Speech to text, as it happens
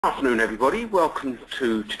Good afternoon, everybody. Welcome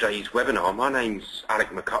to today's webinar. My name's Alec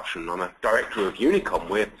McCutcheon. I'm a director of Unicom.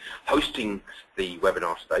 We're hosting the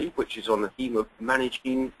webinar today, which is on the theme of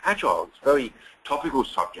managing agile. It's a very topical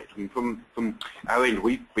subject. And from our end,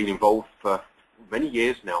 we've been involved for many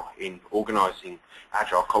years now in organising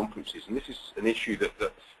agile conferences, and this is an issue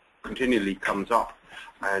that continually comes up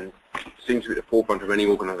and seems to be at the forefront of many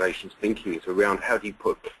organisations' thinking is around how do you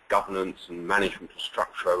put governance and management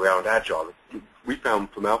structure around agile. We found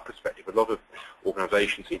from our perspective a lot of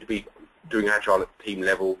organisations seem to be doing agile at the team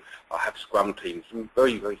level, have scrum teams, and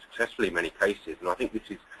very, very successfully in many cases, and I think this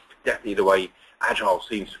is definitely the way agile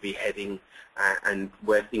seems to be heading and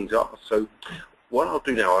where things are. So what I'll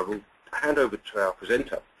do now, I will hand over to our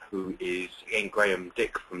presenter, who is again Graham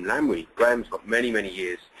Dick from Lamri. Graham's got many, many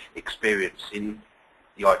years experience in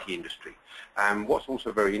the IT industry. And what's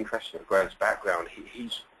also very interesting at Graham's background,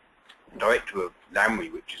 he's director of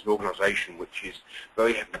Lamri, which is an organisation which is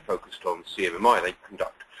very heavily focused on CMMI. They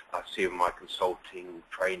conduct CMMI consulting,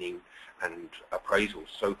 training and appraisals.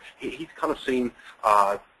 So he's kind of seen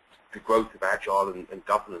the growth of Agile and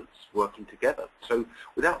governance working together. So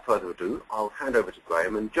without further ado, I'll hand over to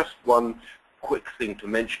Graham. And just one quick thing to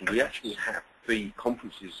mention, we actually have 3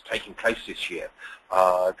 conferences taking place this year.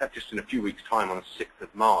 Just in a few weeks' time, on the 6th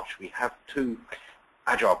of March, we have 2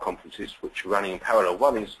 Agile conferences which are running in parallel.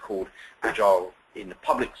 One is called Agile in the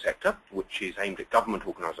Public Sector, which is aimed at government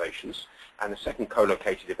organisations, and the second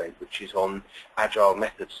co-located event, which is on Agile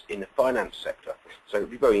methods in the finance sector. So it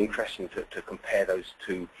would be very interesting to compare those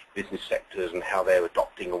 2 business sectors and how they're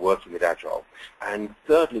adopting or working with Agile. And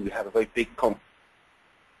thirdly, we have a very big conference.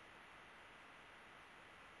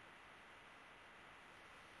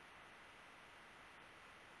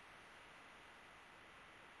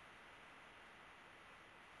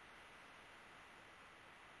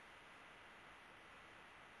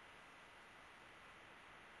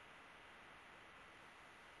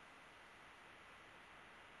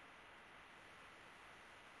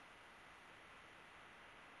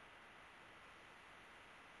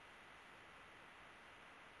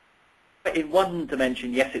 In one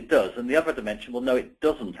dimension, yes, it does, and the other dimension, well, no, it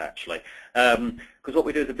doesn't actually. Because what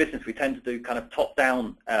we do as a business, we tend to do kind of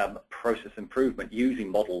top-down process improvement using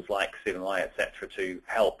models like CMMI, etc., to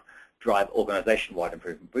help drive organisation-wide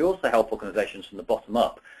improvement. We also help organisations from the bottom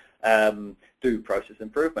up do process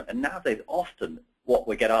improvement. And nowadays, often what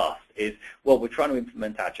we get asked is, well, we're trying to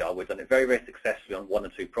implement Agile. We've done it very, very successfully on 1 or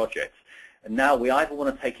 2 projects. And now we either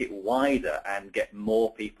want to take it wider and get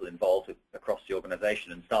more people involved across the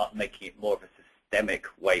organisation and start making it more of a systemic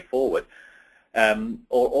way forward, or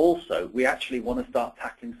also we actually want to start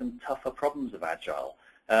tackling some tougher problems of Agile.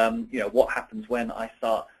 You know, what happens when I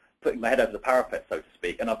start putting my head over the parapet, so to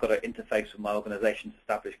speak, and I've got to interface with my organisation to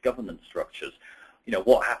establish governance structures? You know,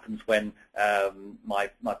 what happens when my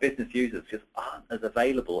business users just aren't as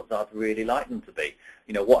available as I'd really like them to be?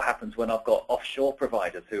 You know, what happens when I've got offshore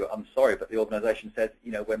providers who, I'm sorry, but the organisation says,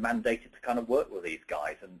 you know, we're mandated to kind of work with these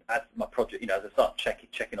guys, and as my project, you know, as I start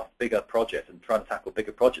checking off bigger projects and trying to tackle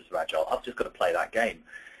bigger projects of Agile, I've just got to play that game.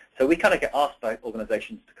 So we kind of get asked by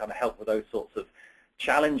organisations to kind of help with those sorts of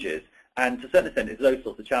challenges, and to a certain extent, it's those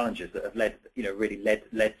sorts of challenges that have led, you know, really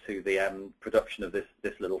led to the production of this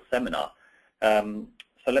little seminar.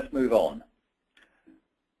 So let's move on.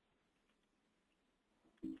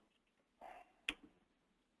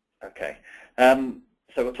 Okay.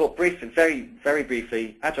 So we'll talk briefly, very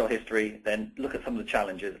briefly, Agile history, then look at some of the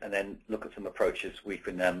challenges, and then look at some approaches we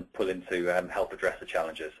can pull in to help address the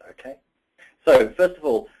challenges. Okay. So first of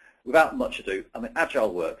all, without much ado, I mean,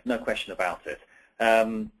 Agile works, no question about it.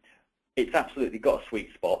 It's absolutely got a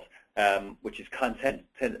sweet spot, which is kind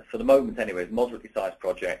of, for the moment anyways, moderately sized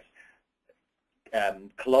projects.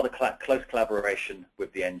 A lot of close collaboration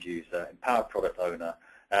with the end user, empowered product owner,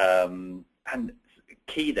 and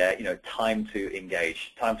key there, you know, time to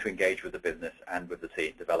engage with the business and with the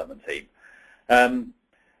team, development team.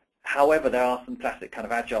 However, there are some classic kind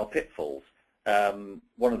of Agile pitfalls.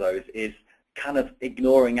 One of those is kind of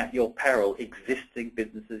ignoring at your peril existing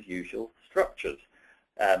business as usual structures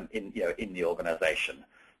in the organisation.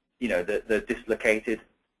 You know, the dislocated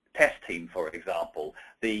test team, for example,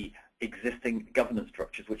 the existing governance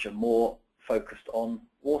structures which are more focused on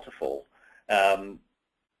waterfall,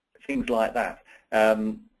 things like that.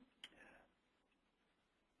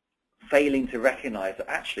 Failing to recognize that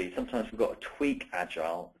actually sometimes we've got to tweak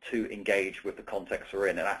Agile to engage with the context we're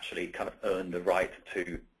in and actually kind of earn the right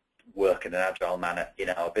to work in an Agile manner in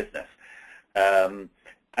our business. And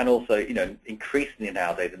also, you know, increasingly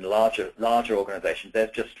nowadays in larger organizations, there's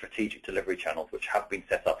just strategic delivery channels which have been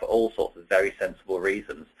set up for all sorts of very sensible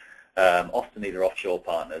reasons, often either offshore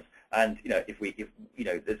partners And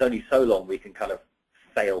if there's only so long we can kind of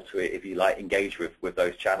fail to, if you like, engage with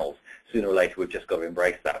those channels. Sooner or later, we've just got to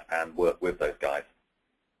embrace that and work with those guys.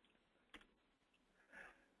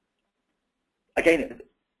 Again,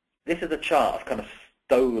 this is a chart I've kind of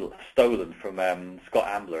stolen from Scott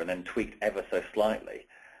Ambler and then tweaked ever so slightly.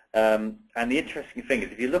 And the interesting thing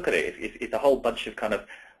is, if you look at it, it's a whole bunch of kind of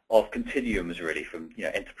continuums really, from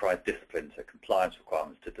enterprise discipline to compliance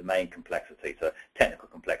requirements to domain complexity to technical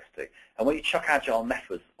complexity. And when you chuck agile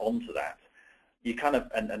methods onto that, you kind of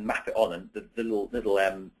and map it on, and the little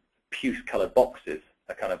puce-coloured boxes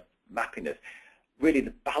are kind of mapping this. Really,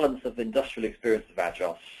 the balance of industrial experience of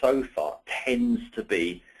agile so far tends to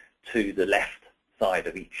be to the left side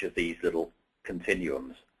of each of these little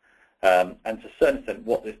continuums. And to a certain extent,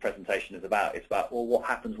 what this presentation is about, it's about, well, what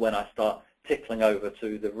happens when I start tickling over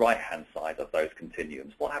to the right-hand side of those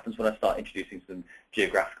continuums? What happens when I start introducing some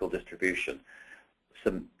geographical distribution,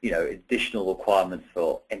 some additional requirements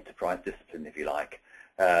for enterprise discipline, if you like,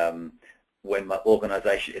 when my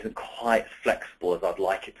organization isn't quite as flexible as I'd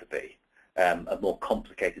like it to be, a more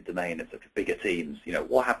complicated domain, it's such bigger teams.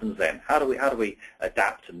 What happens then? How do we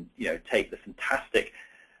adapt and take the fantastic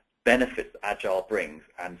benefits that Agile brings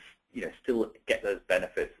and still get those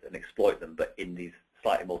benefits and exploit them, but in these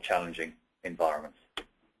slightly more challenging environments?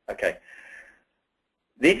 Okay.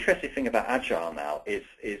 The interesting thing about Agile now is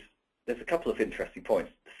there's a couple of interesting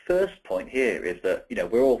points. The first point here is that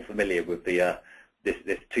we're all familiar with the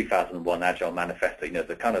this 2001 Agile Manifesto.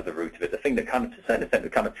 The kind of the root of it, the thing that kind of, to a certain extent,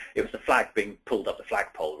 it was the flag being pulled up the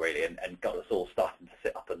flagpole really, and got us all starting to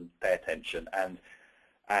sit up and pay attention and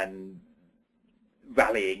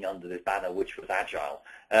rallying under this banner, which was Agile.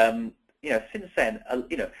 Since then,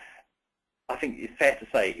 I think it's fair to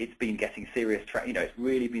say it's been getting serious traction. It's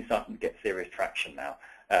really been starting to get serious traction now.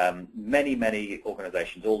 Many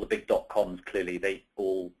organizations, all the big .coms, clearly they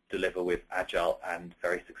all deliver with Agile and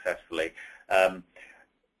very successfully.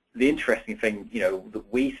 The interesting thing, that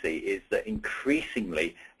we see is that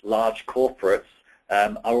increasingly large corporates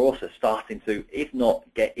are also starting to, if not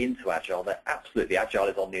get into Agile, they're absolutely, Agile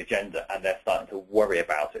is on the agenda, and they're starting to worry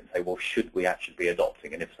about it and say, well, should we actually be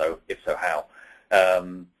adopting, and if so how?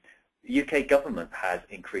 The UK government has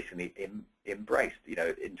increasingly embraced,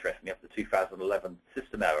 interestingly, after the 2011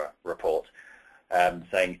 system error report,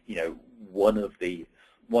 saying, one of the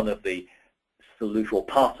solution, or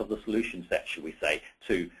part of the solution set, should we say,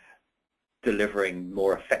 to delivering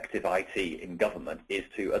more effective IT in government is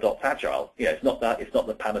to adopt Agile. It's not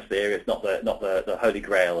the panacea, it's not the holy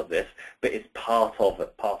grail of this, but it's part of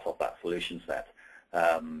that solution set.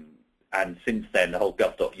 And since then, the whole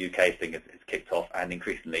gov.uk thing has kicked off, and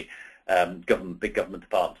increasingly, big government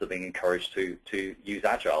departments are being encouraged to use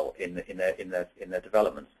Agile in their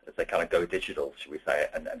developments as they kind of go digital, should we say,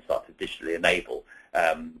 and start to digitally enable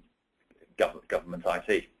government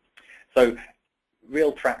IT. So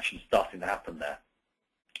real traction starting to happen there.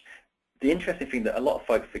 The interesting thing that a lot of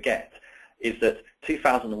folks forget is that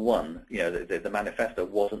 2001, the manifesto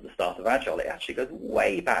wasn't the start of Agile. It actually goes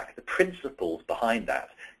way back. The principles behind that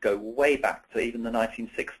go way back to even the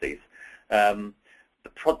 1960s. The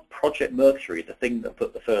Project Mercury, the thing that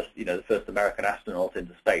put the first American astronaut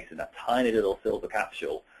into space in that tiny little silver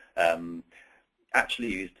capsule,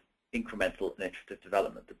 actually used incremental and iterative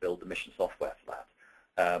development to build the mission software for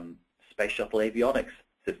that. Space shuttle avionics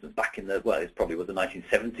systems back in the, it probably was the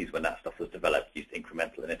 1970s when that stuff was developed, used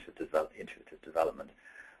incremental and iterative development.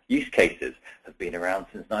 Use cases have been around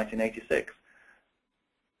since 1986.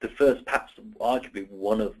 The first, perhaps arguably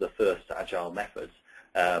one of the first Agile methods,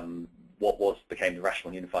 what became the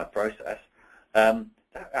rational unified process,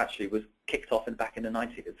 that actually was kicked off back in the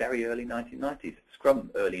 90s, the very early 1990s.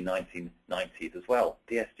 Scrum, early 1990s as well.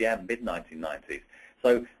 DSDM, mid-1990s.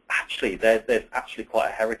 So actually, there's actually quite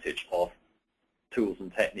a heritage of tools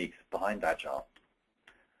and techniques behind Agile.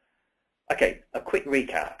 Okay, a quick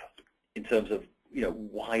recap in terms of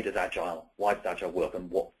why does Agile work, and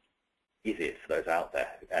what is it for those out there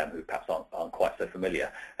who perhaps aren't quite so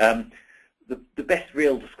familiar. The best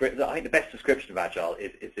real description, I think the best description of Agile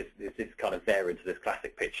is this kind of variant to this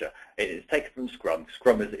classic picture. It is taken from Scrum.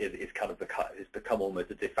 Scrum is kind of become almost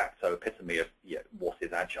a de facto epitome of what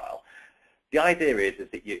is Agile. The idea is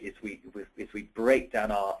that we break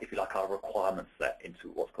down our, if you like, our requirement set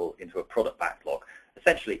into into a product backlog,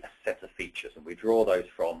 essentially a set of features, and we draw those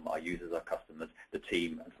from our users, our customers, the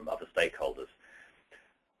team, and from other stakeholders.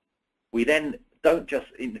 We then don't just,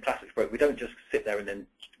 in the classic approach, we don't just sit there and then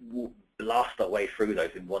blast our way through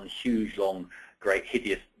those in one huge, long, great,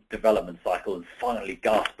 hideous development cycle and finally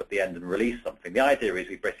gasp at the end and release something. The idea is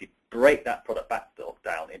we basically break that product backlog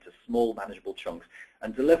down into small, manageable chunks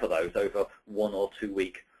and deliver those over 1 or 2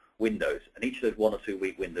 week windows, and each of those 1 or 2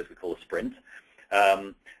 week windows we call a sprint.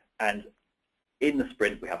 And in the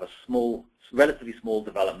sprint, we have a relatively small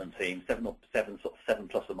development team, seven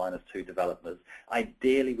plus or minus 2 developers,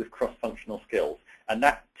 ideally with cross-functional skills. And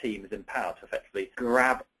that team is empowered to effectively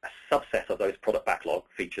grab a subset of those product backlog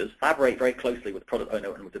features, collaborate very closely with the product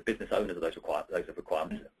owner and with the business owners of those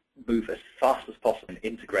requirements, move as fast as possible and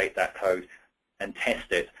integrate that code and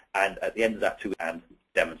test it, and at the end of that, and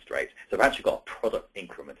demonstrate. So we've actually got a product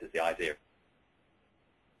increment is the idea.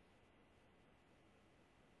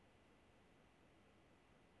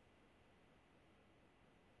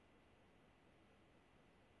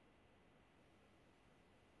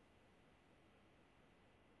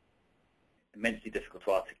 Immensely difficult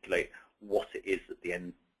to articulate what it is that the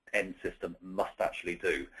end system must actually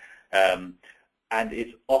do. And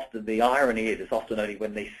it's often, the irony is, it's often only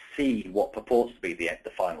when they see what purports to be the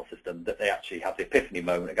final system that they actually have the epiphany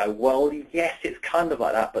moment and go, well, yes, it's kind of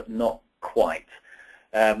like that, but not quite.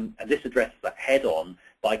 And this addresses that head on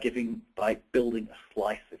by building a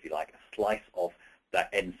slice, if you like, a slice of that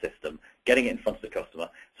end system, getting it in front of the customer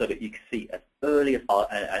so that you can see as early as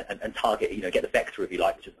and target, get the vector, if you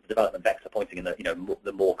like, which is the development vector pointing in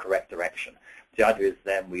the more correct direction. The idea is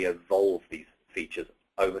then we evolve these features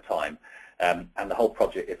over time, and the whole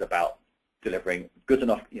project is about delivering good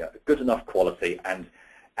enough quality and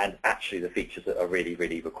actually the features that are really,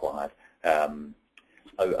 really required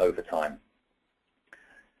over time.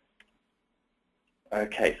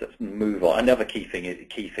 Okay, so let's move on. Another key thing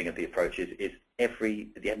of the approach is at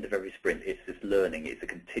the end of every sprint, it's this learning. It's a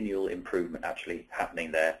continual improvement actually happening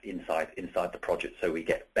there inside the project, so we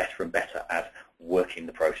get better and better at working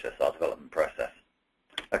the process, our development process.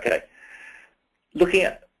 Okay, looking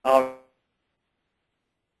at our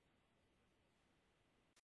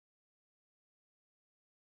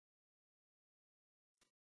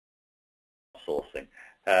sourcing,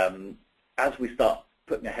 as we start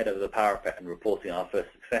putting our head over the parapet and reporting our first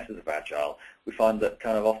successes of Agile, we find that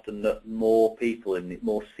kind of often that more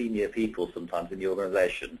senior people sometimes in the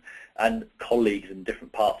organization and colleagues in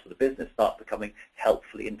different parts of the business start becoming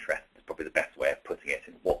helpfully interested. It's probably the best way of putting it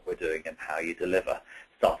in what we're doing and how you deliver.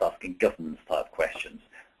 Start asking governance type questions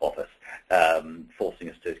of us, forcing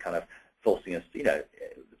us to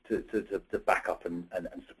back up and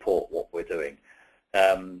support what we're doing.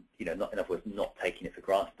 Not in other words, not taking it for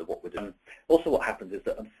granted of what we're doing. Also, what happens is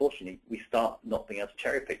that unfortunately we start not being able to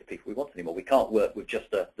cherry pick the people we want anymore. We can't work with just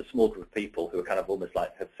the small group of people who are kind of almost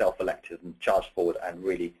like have self-elected and charged forward and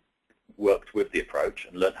really worked with the approach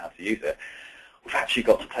and learned how to use it. We've actually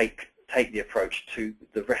got to take the approach to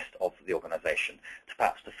the rest of the organisation, to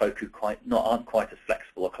perhaps the folk who aren't quite as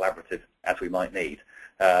flexible or collaborative as we might need,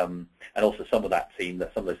 and also some of that team,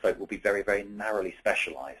 that some of those folk will be very, very narrowly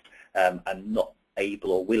specialised and not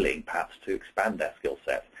able or willing perhaps to expand their skill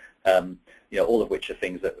set, all of which are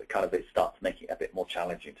things that kind of it starts making it a bit more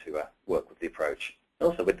challenging to work with the approach. And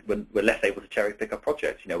also we're less able to cherry pick our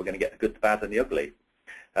projects. We're going to get the good, the bad and the ugly,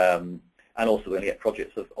 and also we're going to get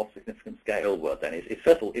projects of significant scale. Well, then it's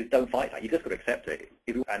first of all, don't fight that. You just got to accept it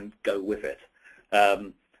and go with it.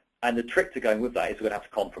 And the trick to going with that is we're going to have to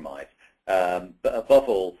compromise. But above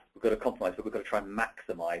all, we've got to compromise, but we've got to try and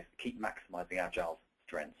keep maximising Agile's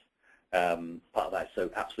strengths. Part of that is so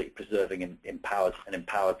absolutely preserving an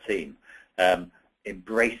empowered team,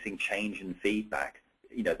 embracing change and feedback.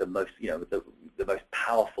 The most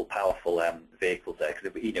powerful vehicles there.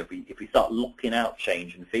 Because if we start locking out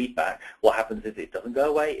change and feedback, what happens is it doesn't go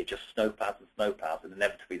away. It just snowplows, and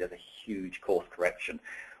inevitably there's a huge course correction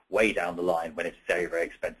way down the line when it's very, very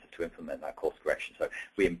expensive to implement that course correction. So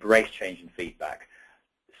we embrace change and feedback,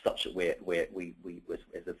 such that we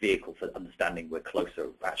as a vehicle for understanding we're closer,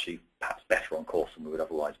 actually perhaps better on course than we would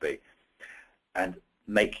otherwise be, and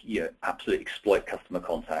absolutely exploit customer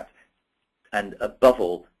contact, and above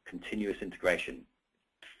all, continuous integration.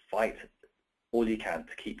 Fight all you can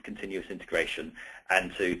to keep continuous integration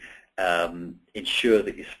and to ensure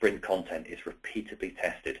that your sprint content is repeatedly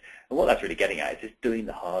tested. And what that's really getting at is just doing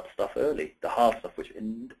the hard stuff early, the hard stuff which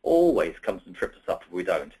always comes and trips us up if we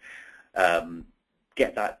don't.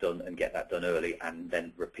 Get that done and get that done early, and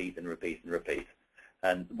then repeat and repeat and repeat.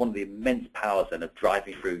 And one of the immense powers then of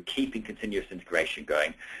driving through, keeping continuous integration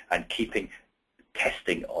going, and keeping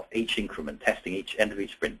testing of each increment, testing each end of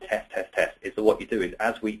each sprint, test, is that what you do is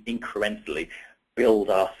as we incrementally build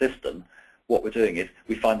our system, what we're doing is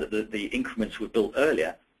we find that the increments we built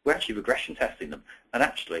earlier, we're actually regression testing them. And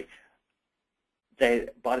actually,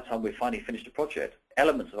 by the time we've finally finished a project,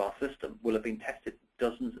 elements of our system will have been tested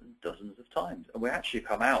dozens and dozens of times. And we actually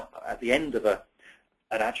come out at the end of an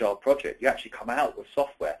Agile project, you actually come out with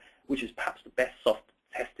software which is perhaps the best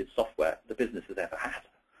tested software the business has ever had.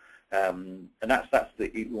 And that's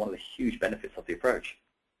one of the huge benefits of the approach.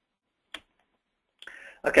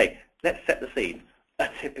 Okay, let's set the scene. A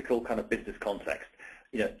typical kind of business context.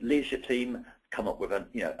 Leadership team come up with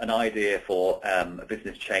an idea for a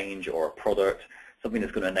business change or a product, something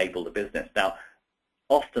that's going to enable the business. Now,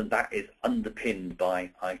 often that is underpinned by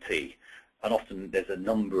IT, and often there's a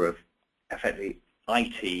number of effectively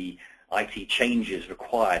IT changes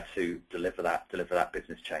required to deliver that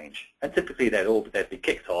business change. And typically they'd be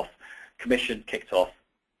kicked off, commissioned, kicked off,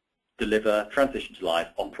 deliver, transition to live,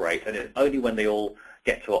 operate, and it's only when they all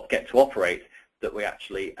get to operate that we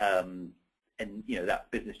actually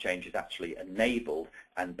that business change is actually enabled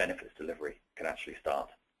and benefits delivery can actually start.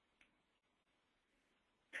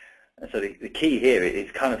 And so the key here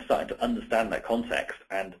is kind of starting to understand that context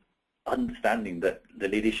and understanding that the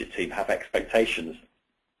leadership team have expectations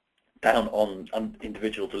down on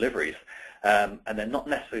individual deliveries, and they're not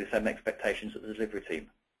necessarily the same expectations that the delivery team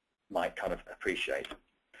might kind of appreciate.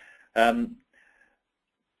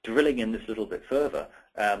 Drilling in this a little bit further,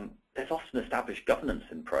 there's often established governance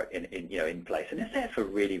in place, and it's there for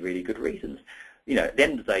really, really good reasons. At the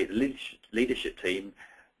end of the day, the leadership team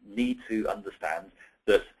need to understand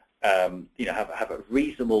that have a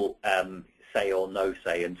reasonable say or no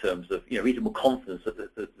say in terms of reasonable confidence that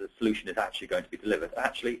the solution is actually going to be delivered.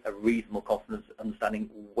 Actually, a reasonable confidence understanding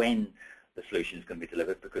when the solution is going to be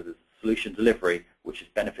delivered, because it's solution delivery, which is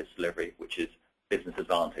benefits delivery, which is business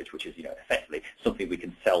advantage, which is effectively something we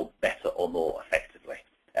can sell better or more effectively.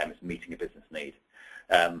 It's meeting a business need.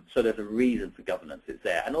 So there's a reason for governance. It's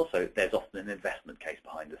there, and also there's often an investment case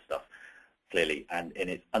behind this stuff, clearly, and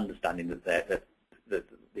it's understanding that the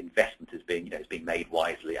investment is being made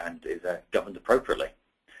wisely and is governed appropriately.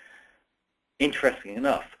 Interesting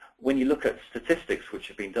enough, when you look at statistics which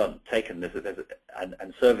have been taken,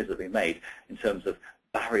 and surveys that have been made in terms of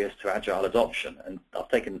barriers to agile adoption, and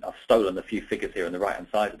I've stolen a few figures here on the right-hand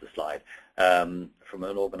side of the slide from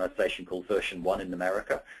an organisation called Version 1 in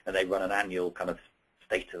America, and they run an annual kind of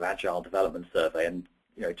state of agile development survey, and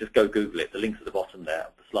just go Google it. The link's at the bottom there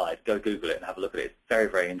of the slide. Go Google it and have a look at it. It's very,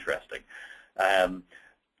 very interesting.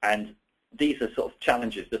 And these are sort of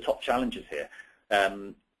challenges, the top challenges here.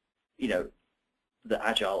 The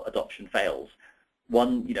agile adoption fails.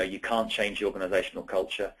 One, you can't change the organizational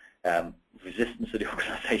culture, resistance of the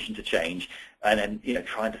organization to change, and then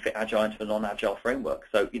trying to fit agile into a non-agile framework.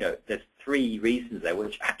 So there's three reasons there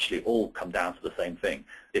which actually all come down to the same thing.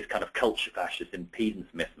 This kind of culture clash, this impedance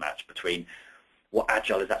mismatch between what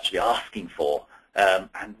agile is actually asking for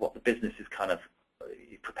and what the business is kind of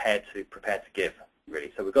prepared to give,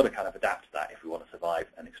 really. So we've got to kind of adapt to that if we want to survive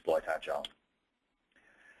and exploit agile.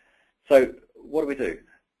 So what do we do?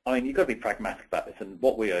 I mean, you've got to be pragmatic about this, and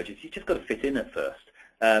what we urge is you've just got to fit in at first.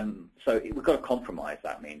 So we've got to compromise.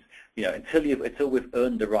 That means, until we've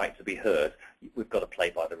earned the right to be heard, we've got to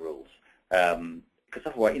play by the rules. Because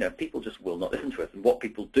otherwise, people just will not listen to us. And what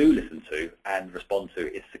people do listen to and respond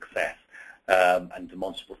to is success and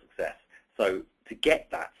demonstrable success. So to get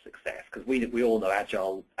that success, because we all know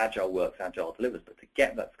agile works, agile delivers, but to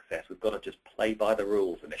get that success, we've got to just play by the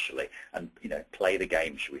rules initially and play the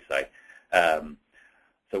game, should we say?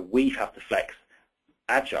 So we have to flex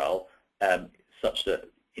agile such that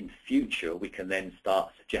in future we can then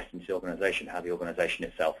start suggesting to the organisation how the organisation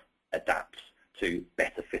itself adapts to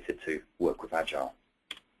better fit it to work with agile.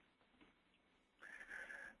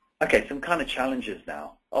 Okay, some kind of challenges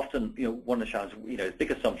now. Often, one of the challenges, the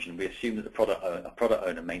big assumption, we assume that a product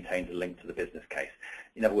owner maintains a link to the business case.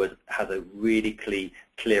 In other words, has a really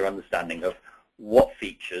clear understanding of what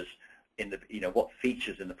features in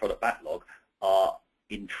the product backlog are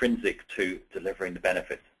intrinsic to delivering the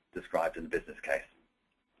benefits described in the business case.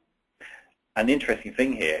 And the interesting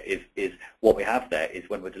thing here is what we have there is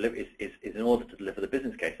when we're delivering is in order to deliver the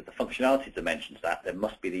business case, that the functionality dimensions that there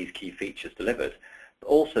must be these key features delivered. But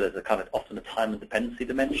also there's a kind of often a time and dependency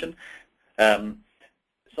dimension.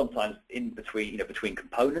 Sometimes in between, between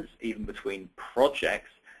components, even between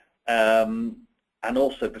projects, and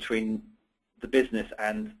also between the business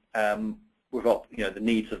and we've got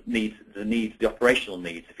the operational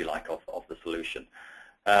needs, if you like, of the solution.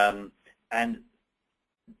 And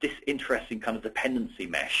this interesting kind of dependency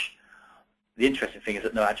mesh. The interesting thing is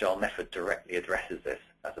that no agile method directly addresses this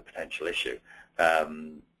as a potential issue.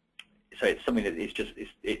 So it's something that is just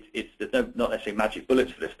there's not necessarily magic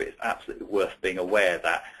bullets for this, but it's absolutely worth being aware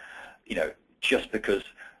that just because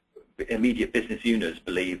immediate business owners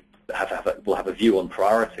will have a view on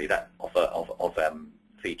priority of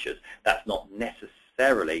features, that's not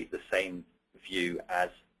necessarily the same view as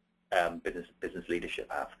business leadership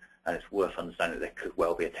have, and it's worth understanding that there could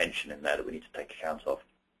well be a tension in there that we need to take account of.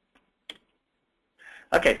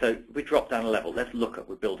 Okay, so we drop down a level. Let's look at,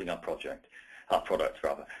 we're building our product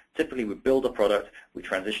rather. Typically we build a product, we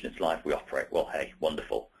transition its life, we operate. Well, hey,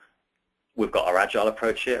 wonderful. We've got our agile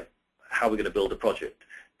approach here. How are we going to build a project?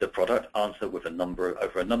 The product answer with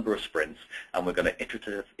over a number of sprints, and we're going to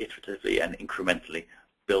iteratively and incrementally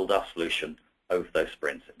build our solution over those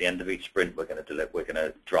sprints. At the end of each sprint, we're going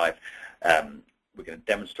to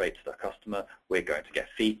demonstrate to the customer, we're going to get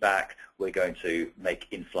feedback, we're going to make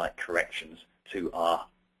in-flight corrections to our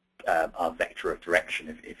vector of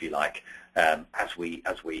direction, if you like, as we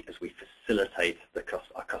facilitate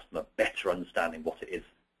our customer better understanding what it is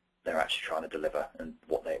they're actually trying to deliver and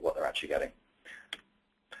what they're actually getting.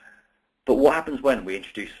 But what happens when we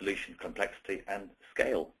introduce solution complexity and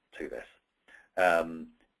scale to this?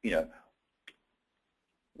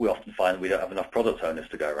 We often find we don't have enough product owners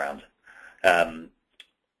to go around.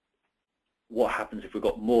 What happens if we've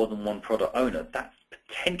got more than one product owner? That's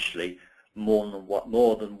potentially more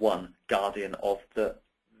than one guardian of the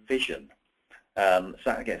vision. So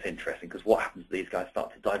that gets interesting, because what happens if these guys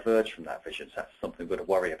start to diverge from that vision? So that's something we've got to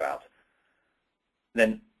worry about.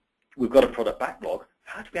 Then we've got a product backlog.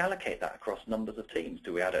 How do we allocate that across numbers of teams?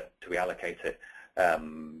 Do we allocate it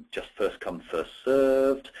just first come, first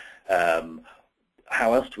served?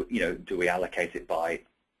 How else do we allocate it by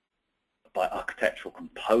architectural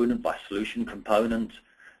component, by solution component?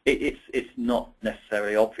 It's not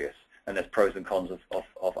necessarily obvious, and there's pros and cons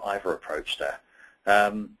of either approach there.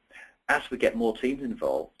 As we get more teams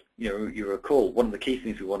involved, you recall one of the key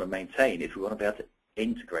things we want to maintain is we want to be able to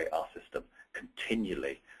integrate our system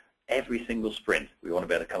continually. Every single sprint, we want to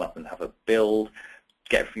be able to come up and have a build,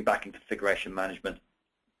 get everything back in configuration management,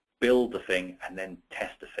 build the thing, and then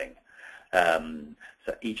test the thing.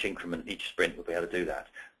 So each increment, each sprint, we'll be able to do that.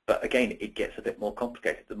 But again, it gets a bit more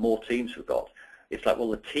complicated. The more teams we've got, it's like, well,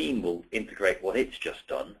 the team will integrate what it's just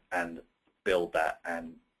done and build that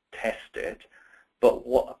and test it. But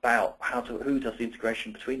what about who does the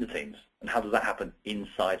integration between the teams, and how does that happen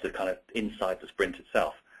inside the sprint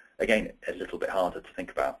itself? Again, a little bit harder to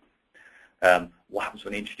think about. What happens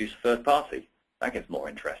when you introduce a third party? That gets more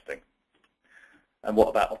interesting. And what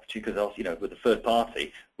about opportunity? Because with the third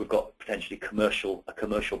party, we've got potentially a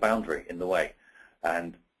commercial boundary in the way,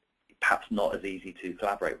 and perhaps not as easy to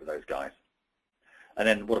collaborate with those guys. And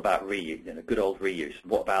then what about reuse? Good old reuse.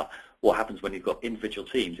 What happens when you've got individual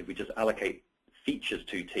teams? If we just allocate features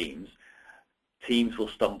to teams, teams will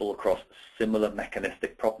stumble across similar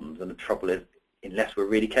mechanistic problems, and the trouble is, unless we're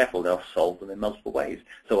really careful, they'll solve them in multiple ways.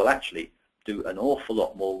 So we'll actually do an awful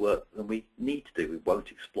lot more work than we need to do. We won't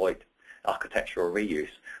exploit architectural reuse,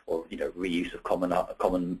 or reuse of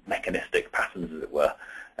common mechanistic patterns, as it were,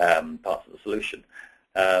 parts of the solution.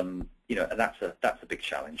 And that's a big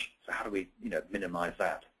challenge. So how do we minimize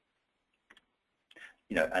that?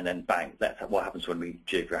 And then bang, what happens when we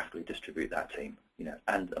geographically distribute that team?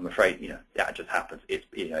 And I'm afraid that just happens. It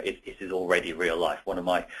is already real life. One of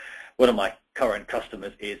my current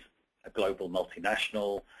customers is a global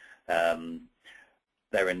multinational.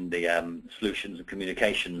 They're in the solutions and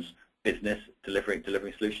communications business, delivering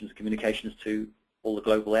solutions and communications to all the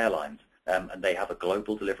global airlines. And they have a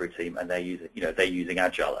global delivery team, and they're using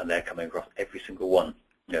Agile, and they're coming across every single one.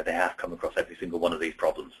 They have come across every single one of these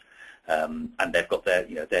problems, and they've got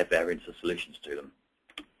their variants of solutions to them.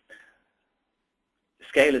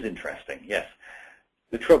 Scale is interesting, yes.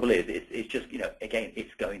 The trouble is, it's just again,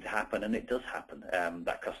 it's going to happen, and it does happen.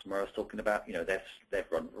 That customer I was talking about,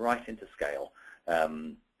 they've run right into scale,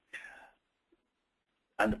 and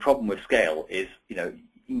the problem with scale is,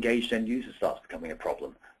 engaged end user starts becoming a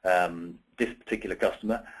problem. This particular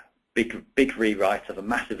customer, big rewrite of a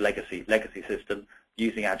massive legacy system,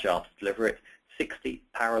 using Agile to deliver it. 60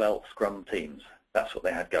 parallel Scrum teams. That's what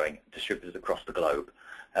they had going, distributed across the globe.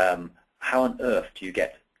 How on earth do you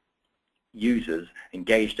get users,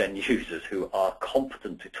 engaged end users, who are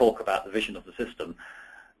competent to talk about the vision of the system,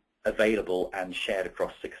 available and shared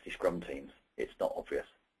across 60 Scrum teams? It's not obvious.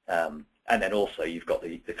 And then also you've got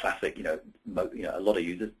the classic, a lot of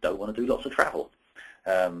users don't want to do lots of travel.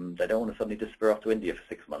 They don't want to suddenly disappear off to India for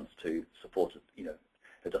 6 months to support,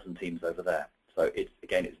 a dozen teams over there. So it's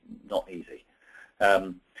not easy.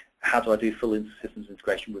 How do I do full systems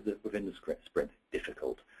integration within the sprint?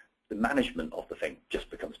 Difficult. The management of the thing just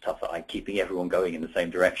becomes tougher. Keeping everyone going in the same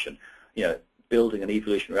direction. Building an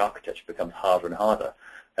evolutionary architecture becomes harder and harder,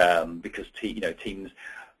 because teams.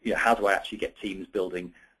 How do I actually get teams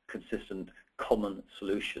building consistent, common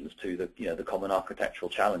solutions to the common architectural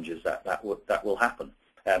challenges that will happen?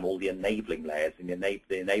 All the enabling layers and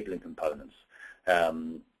the enabling components.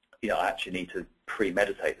 I actually need to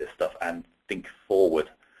premeditate this stuff and think forward.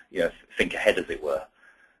 Think ahead, as it were.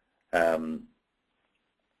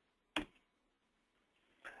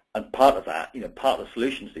 And part of that, part of the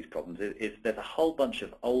solution to these problems is there's a whole bunch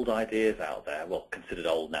of old ideas out there, well, considered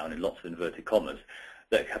old now and in lots of inverted commas,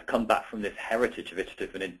 that have come back from this heritage of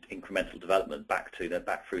iterative and incremental development back through to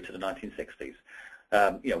the 1960s.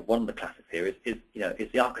 One of the classics here is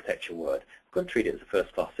the architecture word. We've got to treat it as a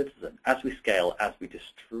first-class citizen. As we scale, as we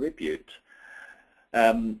distribute,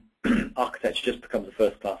 architecture just becomes a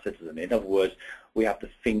first-class citizen. In other words, we have to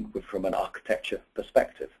think from an architecture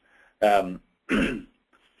perspective.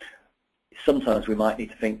 Sometimes we might need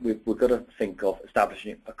to think, we've got to think of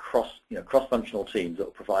establishing a cross-functional teams that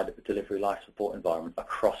will provide a delivery life support environment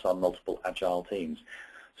across our multiple agile teams.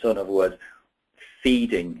 So in other words,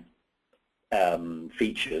 feeding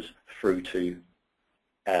features through to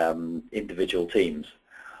individual teams,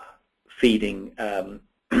 feeding an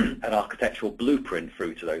architectural blueprint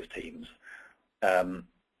through to those teams,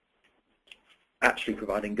 actually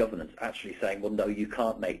providing governance, actually saying, well, no, you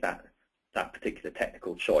can't make that particular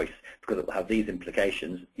technical choice because it will have these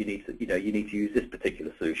implications. You need to use this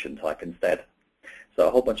particular solution type instead. So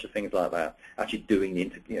a whole bunch of things like that. Actually doing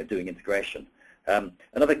doing integration.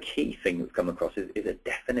 Another key thing we've come across is a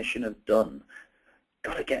definition of done.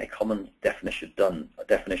 Got to get a common definition of done.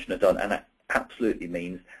 And that absolutely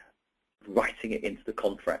means writing it into the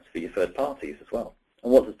contracts for your third parties as well.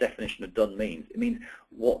 And what does definition of done mean? It means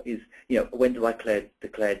what is, when do I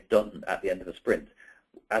declare done at the end of a sprint?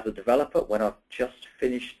 As a developer, when I've just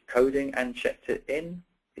finished coding and checked it in,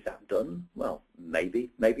 is that done? Well, maybe,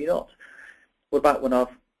 maybe not. What about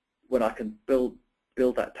when I can build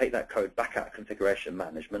that, take that code back out of configuration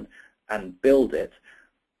management and build it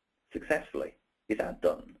successfully? Is that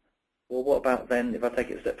done? Well, what about then if I take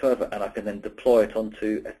it a step further and I can then deploy it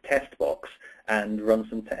onto a test box and run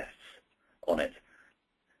some tests on it?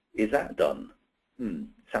 Is that done?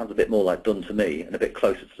 Sounds a bit more like done to me and a bit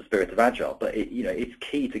closer to the spirit of Agile, but it's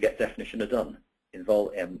key to get definition of done,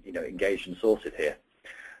 engaged and sorted here,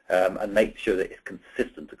 and make sure that it's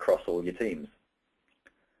consistent across all your teams.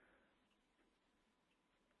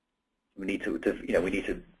 We need to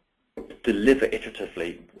deliver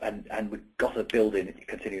iteratively, and we've got to build in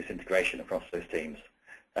continuous integration across those teams.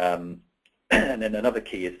 And then another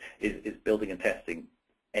key is building and testing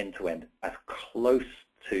end-to-end as close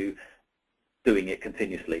to doing it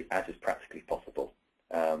continuously as is practically possible.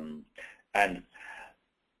 And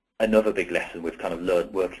another big lesson we've kind of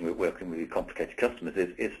learned working with complicated customers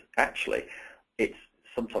is actually it's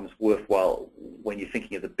sometimes worthwhile when you're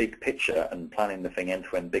thinking of the big picture and planning the thing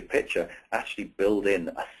end-to-end big picture, actually build in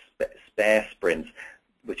a spare sprint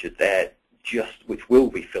which is there which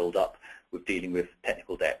will be filled up with dealing with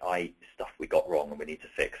technical debt, i.e. stuff we got wrong and we need to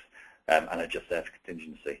fix, and are just there for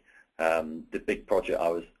contingency. The big project I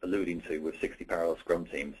was alluding to with 60 parallel Scrum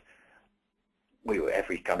teams, we were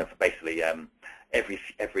every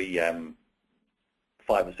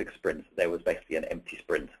 5 or 6 sprints there was basically an empty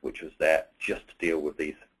sprint which was there just to deal with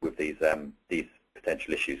these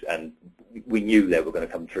potential issues, and we knew they were going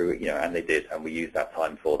to come through, and they did, and we used that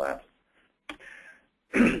time for that.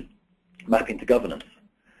 Mapping to governance.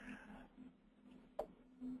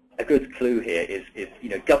 A good clue here is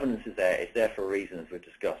governance is there. It's there for a reason, as we've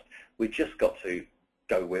discussed. We've just got to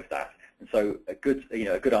go with that. And so a good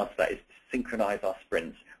answer to that is to synchronize our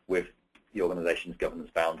sprints with the organization's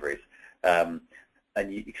governance boundaries, and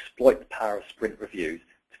you exploit the power of sprint reviews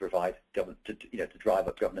to provide to drive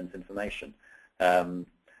up governance information. And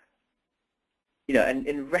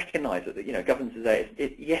recognize that governance is there.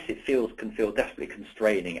 Yes, it can feel desperately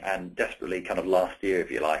constraining and desperately kind of last year, if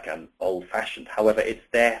you like, and old-fashioned. However, it's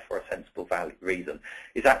there for a sensible reason.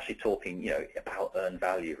 It's actually talking, about earned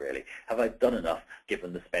value, really. Have I done enough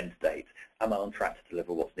given the spend date? Am I on track to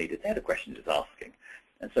deliver what's needed? They're the questions it's asking.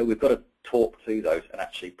 And so we've got to talk through those and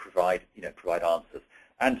actually provide answers.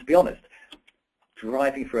 And to be honest,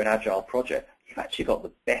 driving through an agile project, you've actually got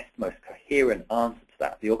the best, most coherent answer to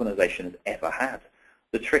that the organization has ever had.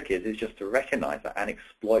 The trick is just to recognize that and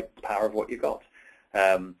exploit the power of what you've got.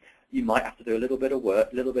 You might have to do a little bit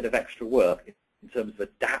of extra work in terms of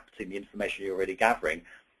adapting the information you're already gathering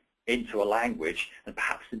into a language and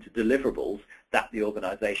perhaps into deliverables that the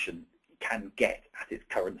organization can get at its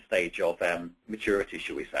current stage of maturity,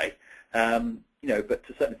 shall we say. But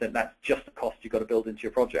to a certain extent, that's just a cost you've got to build into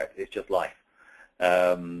your project. It's just life.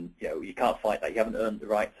 You can't fight that. You haven't earned the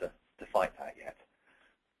right to fight that yet.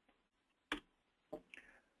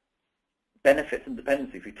 Benefits and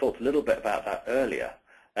dependencies. We talked a little bit about that earlier.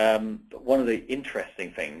 But one of the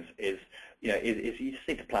interesting things is you just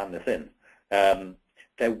need to plan this in.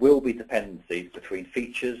 There will be dependencies between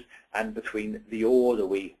features and between the order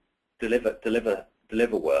we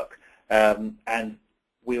deliver work, and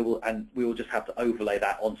we will just have to overlay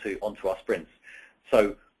that onto our sprints.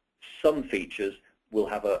 So some features will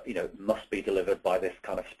have a, must be delivered by this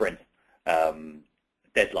kind of sprint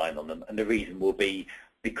deadline on them, and the reason will be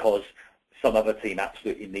because some other team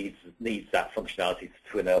absolutely needs that functionality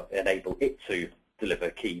to enable it to deliver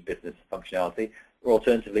key business functionality, or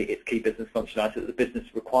alternatively, it's key business functionality that the business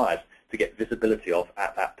requires to get visibility of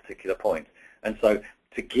at that particular point. And so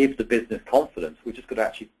to give the business confidence, we've just got to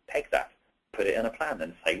actually take that, put it in a plan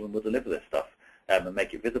and say when we'll deliver this stuff and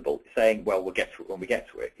make it visible. Saying, well, we'll get to it when we get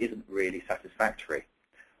to it isn't really satisfactory.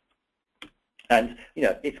 And,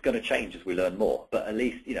 it's going to change as we learn more, but at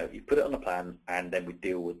least, you put it on a plan and then we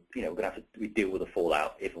deal with, we deal with the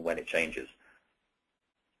fallout even when it changes.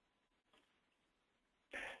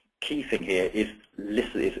 Key thing here is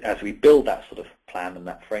as we build that sort of plan and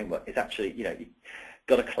that framework, is actually, you've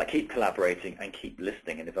got to keep collaborating and keep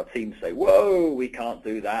listening. And if our teams say, whoa, we can't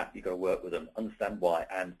do that, you've got to work with them, understand why,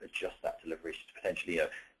 and adjust that delivery, potentially,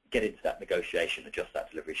 get into that negotiation, adjust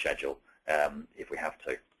that delivery schedule if we have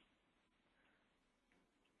to.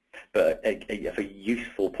 But a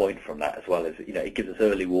useful point from that as well is, it gives us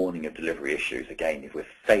early warning of delivery issues. Again, if we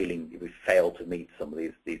fail to meet some of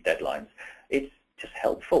these deadlines, it's just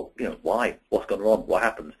helpful. Why? What's gone wrong? What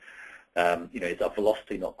happened? Is our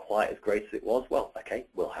velocity not quite as great as it was? Well, okay,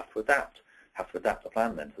 we'll have to adapt. Have to adapt the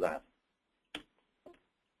plan then to that.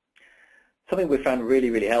 Something we found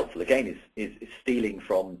really, really helpful, again, is stealing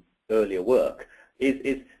from earlier work,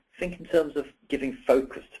 is think in terms of giving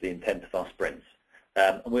focus to the intent of our sprints.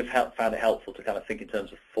 And we've found it helpful to kind of think in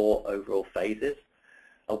terms of 4 overall phases.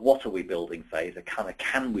 A what are we building phase, a kind of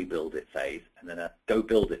can we build it phase, and then a go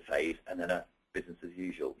build it phase, and then a business as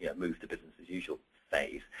usual, move to business as usual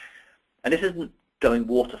phase. And this isn't going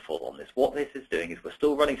waterfall on this. What this is doing is we're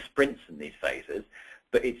still running sprints in these phases,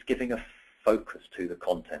 but it's giving a focus to the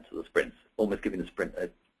content of the sprints, almost giving the sprint a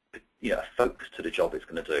focus to the job it's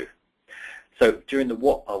going to do. So during the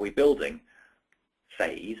what are we building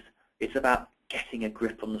phase, it's about getting a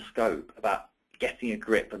grip on the scope, about getting a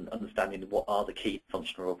grip and understanding what are the key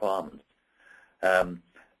functional requirements.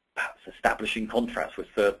 Perhaps establishing contracts with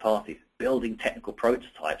third parties, building technical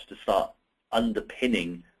prototypes to start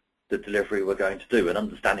underpinning the delivery we're going to do and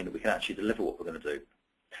understanding that we can actually deliver what we're going to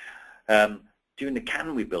do. During the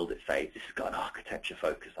can we build it phase, this has got an architecture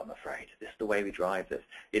focus, I'm afraid. This is the way we drive this.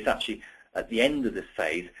 It's actually, at the end of this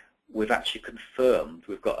phase, we've actually confirmed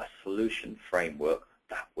we've got a solution framework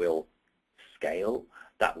that will scale,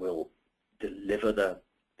 that will deliver the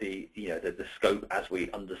scope as we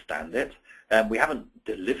understand it. We haven't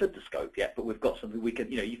delivered the scope yet, but we've got something we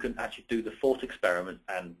can, you can actually do the thought experiment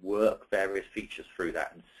and work various features through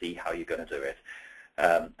that and see how you're going to do it.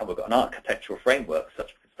 And we've got an architectural framework such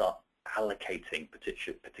we can start allocating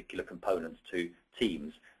particular components to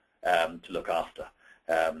teams to look after,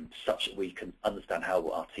 such that we can understand how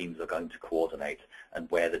our teams are going to coordinate and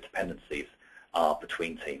where the dependencies are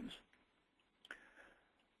between teams.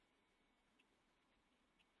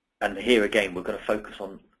 And here again, we're going to focus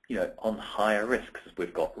on, on higher risks.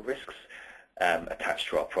 We've got risks attached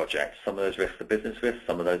to our project. Some of those risks are business risks.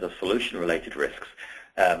 Some of those are solution-related risks.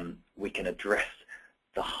 We can address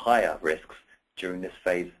the higher risks during this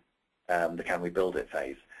phase, the can we build it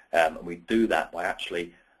phase. And we do that by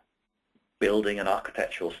actually building an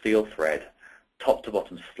architectural steel thread, top to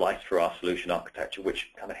bottom, sliced through our solution architecture,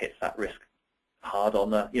 which kind of hits that risk hard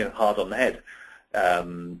on the, hard on the head.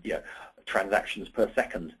 Transactions per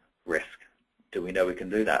second risk. Do we know we can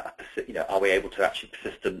do that? Are we able to actually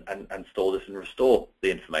persist and store this and restore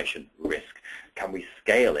the information? Risk. Can we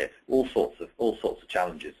scale it? All sorts of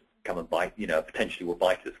challenges come and bite. Potentially will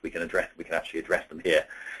bite us. We can actually address them here.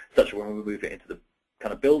 Such that when we move it into the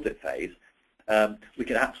kind of build it phase, we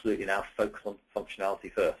can absolutely now focus on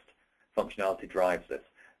functionality first. Functionality drives it,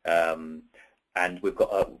 and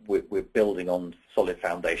we're building on solid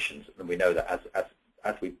foundations, and we know that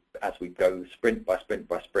as we go sprint by sprint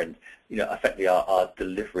by sprint, effectively our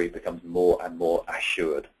delivery becomes more and more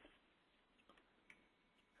assured.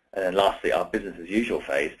 And then lastly, our business as usual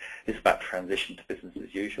phase is about transition to business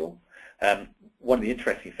as usual. One of the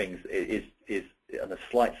interesting things is on a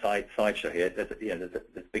slight sideshow here. There's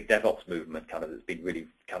a big DevOps movement that's been really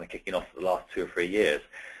kind of kicking off for the last 2 or 3 years,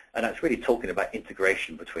 and that's really talking about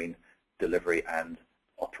integration between delivery and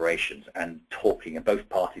operations and talking, and both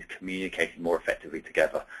parties communicating more effectively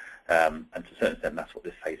together. And to a certain extent, that's what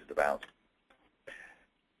this phase is about.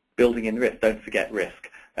 Building in risk. Don't forget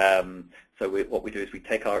risk. So what we do is we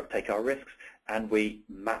take our risks and we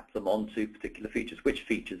map them onto particular features. Which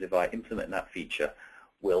features, if I implement that feature,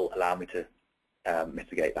 will allow me to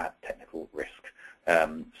mitigate that technical risk?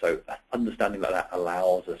 So understanding that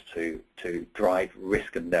allows us to drive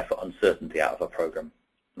risk and therefore uncertainty out of our program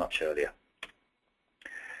much earlier.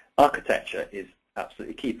 Architecture is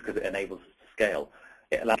absolutely key because it enables us to scale.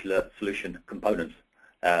 It allows solution components,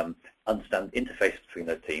 understand interface between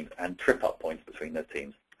those teams and trip-up points between those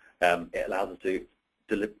teams. It allows us to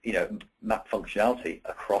map functionality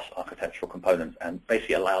across architectural components and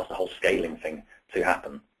basically allows the whole scaling thing to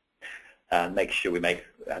happen. And make sure we make,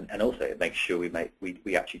 and also it makes sure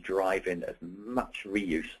we actually drive in as much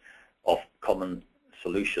reuse of common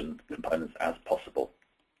solution components as possible.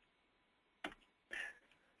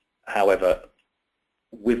 However,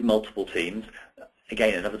 with multiple teams,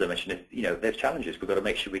 again, another dimension is, there's challenges. We've got to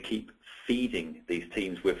make sure we keep feeding these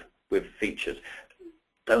teams with features.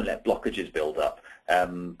 Don't let blockages build up.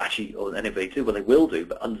 Actually, or anybody do, well, they will do,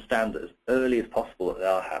 but understand that as early as possible that they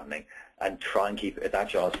are happening and try and keep it as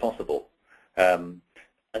agile as possible. And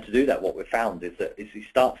to do that, what we've found is that if you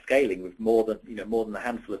start scaling with more than a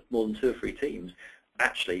handful of more than 2 or 3 teams,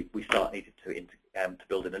 actually we start needing to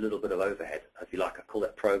build in a little bit of overhead, if you like. I call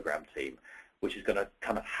it program team, which is going to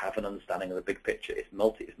kind of have an understanding of the big picture. It's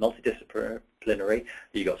multidisciplinary.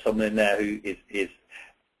 You've got someone in there who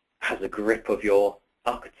has a grip of your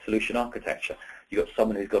solution architecture. You've got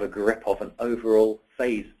someone who's got a grip of an overall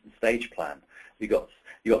phase and stage plan. You've got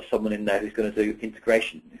someone in there who's going to do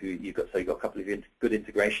integration. You've got a couple of good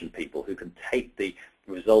integration people who can take the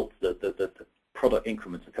results, the product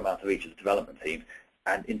increments that come out of each of the development teams,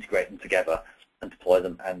 and integrate them together and deploy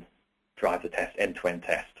them and drive the test, end-to-end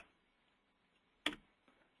test.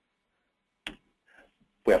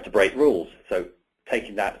 We have to break rules. So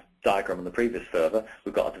taking that diagram on the previous further,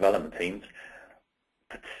 we've got our development teams.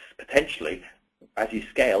 Potentially, as you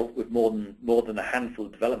scale with more than a handful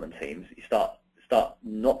of development teams, you start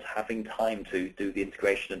not having time to do the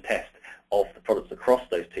integration and test of the products across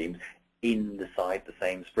those teams inside the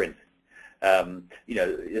same sprint.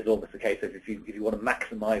 It's almost the case of if you want to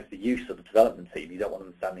maximize the use of the development team, you don't want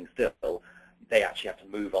them standing still. They actually have to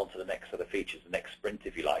move on to the next set of features, the next sprint,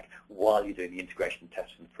 if you like, while you're doing the integration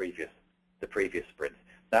test from the previous sprint.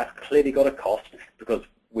 That's clearly got a cost because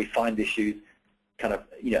we find issues kind of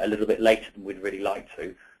a little bit later than we'd really like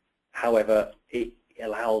to. However, it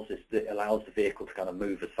allows the vehicle to kind of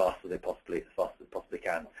move as fast as it possibly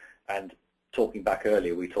can. And talking back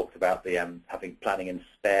earlier, we talked about the having planning and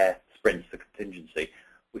spare sprints for contingency.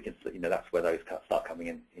 We can that's where those start coming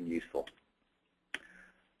in useful.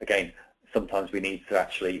 Again, sometimes we need to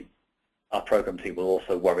actually, our program team will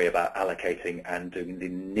also worry about allocating and doing the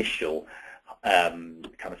initial kind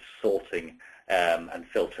of sorting and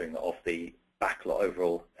filtering of the backlog,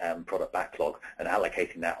 overall product backlog, and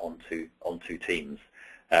allocating that onto teams.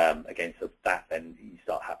 Again, so that then you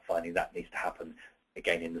start finding that needs to happen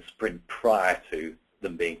again in the sprint prior to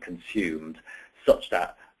them being consumed, such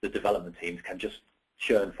that the development teams can just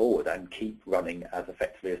churn forward and keep running as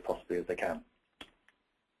effectively as possibly as they can.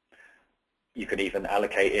 You can even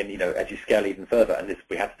allocate in, as you scale even further, and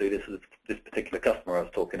we had to do this with this particular customer I was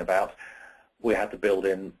talking about. We had to build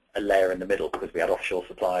in a layer in the middle because we had offshore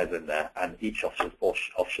suppliers in there, and each offshore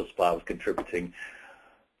supplier was contributing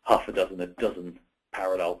half a dozen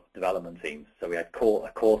parallel development teams. So we had a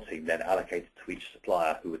core team then allocated to each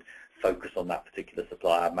supplier who would focus on that particular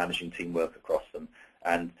supplier, managing teamwork across them,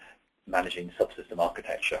 and managing subsystem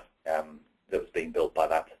architecture that was being built by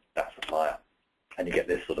that supplier. And you get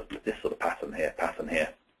this sort of pattern here.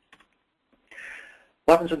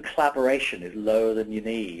 What happens when collaboration is lower than you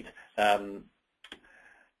need?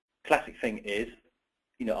 Classic thing is,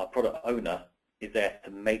 our product owner is there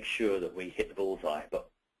to make sure that we hit the bullseye. But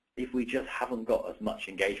if we just haven't got as much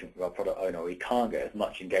engagement with our product owner, or we can't get as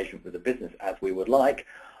much engagement with the business as we would like,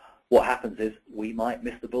 what happens is we might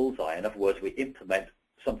miss the bullseye. In other words, we implement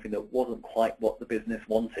something that wasn't quite what the business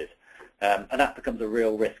wanted, and that becomes a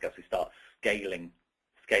real risk as we start scaling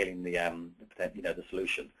the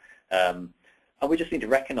solution. And we just need to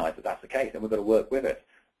recognise that that's the case, and we've got to work with it.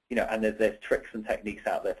 And there's tricks and techniques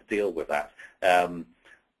out there to deal with that.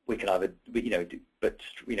 We can either, we need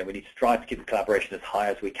to strive to keep the collaboration as high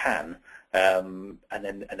as we can, and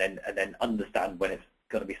then understand when it's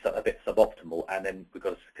going to be a bit suboptimal, and then we've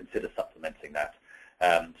got to consider supplementing that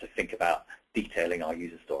to think about detailing our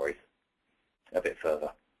user stories a bit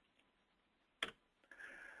further.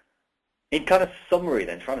 In kind of summary,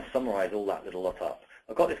 then, trying to summarise all that little lot up,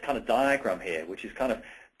 I've got this kind of diagram here, which is kind of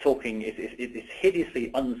talking, it's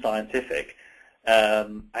hideously unscientific,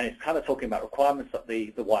 and it's kind of talking about requirements at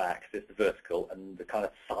the y-axis, the vertical, and the kind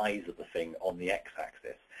of size of the thing on the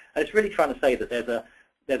x-axis. And it's really trying to say that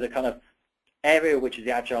there's a kind of area which is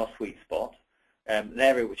the agile sweet spot, an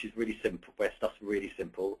area which is really simple, where stuff's really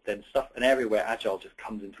simple, then an area where agile just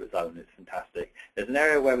comes into its own, it's fantastic. There's an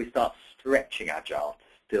area where we start stretching agile to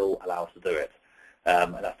still allow us to do it.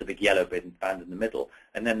 and that's the big yellow band in the middle.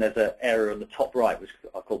 And then there's an area on the top right, which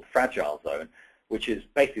are called the fragile zone, which is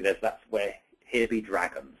basically that's where here be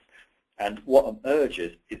dragons. And what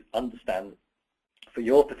urges is understand, for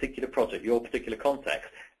your particular project, your particular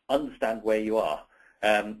context, understand where you are.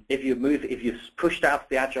 If you're pushed out of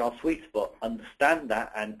the Agile sweet spot, understand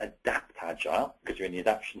that and adapt Agile, because you're in the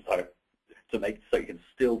adaptation zone, so you can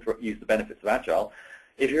still use the benefits of Agile.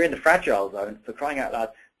 If you're in the fragile zone, for crying out loud,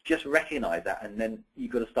 just recognize that, and then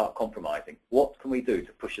you've got to start compromising. What can we do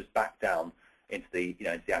to push us back down into the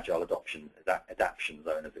into the Agile adoption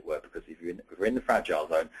zone, as it were? Because if we're in the fragile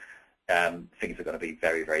zone, things are going to be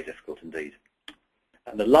very, very difficult indeed.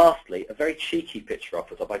 And then lastly, a very cheeky picture off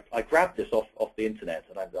the top. I grabbed this off the internet,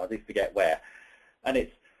 and I do forget where. And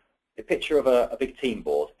it's a picture of a big team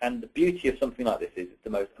board. And the beauty of something like this is it's the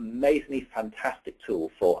most amazingly fantastic tool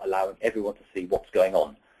for allowing everyone to see what's going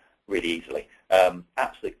on really easily.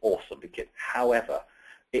 Absolutely awesome. Because, however,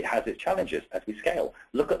 it has its challenges as we scale.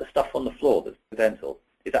 Look at the stuff on the floor that's accidental.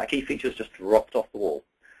 Is that a key feature that's just dropped off the wall?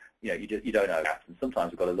 You don't know that. And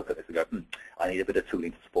sometimes we've got to look at this and go, I need a bit of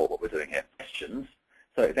tooling to support what we're doing here. Questions?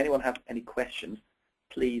 So if anyone has any questions,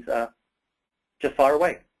 please just fire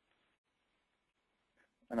away.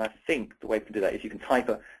 And I think the way we can do that is you can type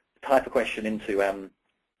a question into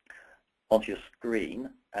onto your screen,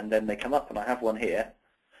 and then they come up. And I have one here,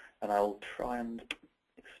 and I'll try and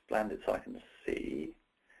expand it so I can see.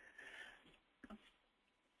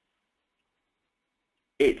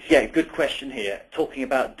 It's good question here. Talking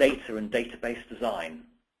about data and database design.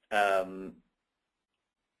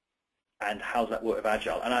 And how does that work with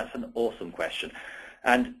Agile? And that's an awesome question.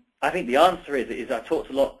 And I think the answer is I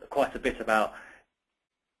talked quite a bit about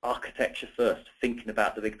architecture first, thinking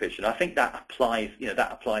about the big picture. And I think that applies,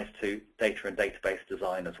 to data and database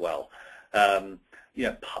design as well. The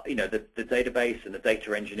database and the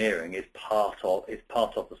data engineering is part of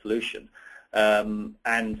the solution.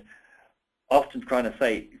 And often trying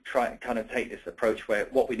to take this approach where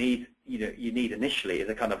what we need, you need initially is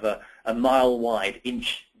a kind of a mile wide,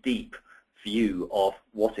 inch deep view of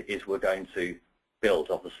what it is we're going to build,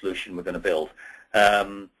 of the solution we're going to build,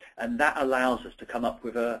 and that allows us to come up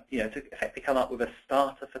with to effectively come up with a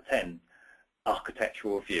starter for 10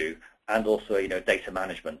 architectural view and also data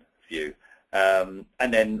management view, and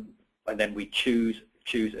then we choose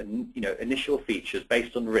initial features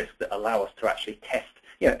based on risk that allow us to actually test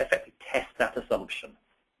effectively test that assumption,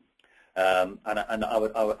 and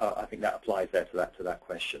I think that applies there to that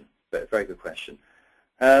question. But very good question.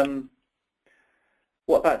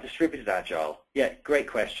 What about distributed Agile? Yeah, great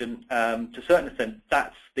question. To a certain extent,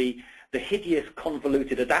 that's the hideous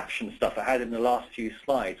convoluted adaptation stuff I had in the last few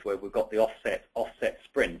slides, where we've got the offset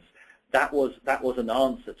sprints. That was an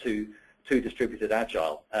answer to distributed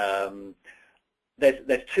Agile.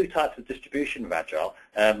 There's two types of distribution of Agile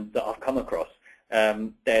that I've come across.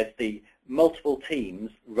 There's the multiple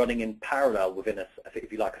teams running in parallel within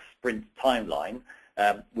if you like, a sprint timeline,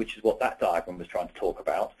 which is what that diagram was trying to talk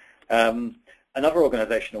about. Another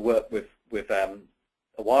organisation I worked with a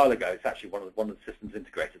while ago, it's actually one of the systems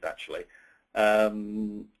integrators actually,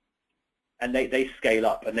 and they scale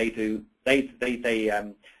up, and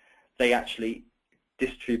they actually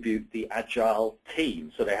distribute the Agile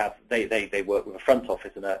team. So they work with a front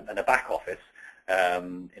office and a back office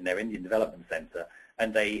in their Indian Development Centre,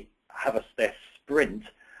 and they have their sprint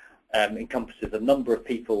encompasses a number of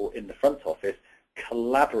people in the front office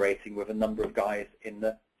collaborating with a number of guys in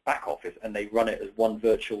the back office, and they run it as one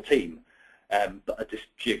virtual team, but a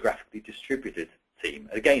geographically distributed team.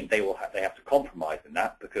 Again, they have to compromise in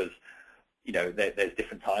that, because there's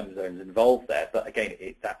different time zones involved there. But again,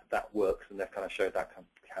 that works, and they've kind of showed that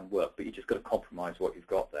can work. But you just got to compromise what you've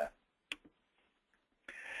got there.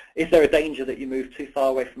 Is there a danger that you move too far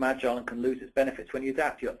away from Agile and can lose its benefits when you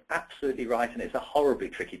adapt? You're absolutely right, and it's a horribly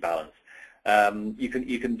tricky balance. You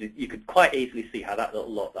could quite easily see how that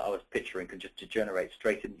little lot that I was picturing can just degenerate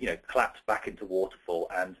straight in, collapse back into waterfall.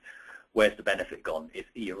 And where's the benefit gone?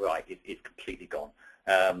 You're right, it's completely gone.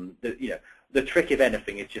 The trick, if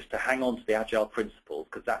anything, is just to hang on to the Agile principles,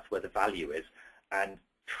 because that's where the value is, and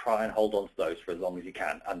try and hold on to those for as long as you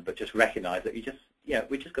can. But just recognise that we just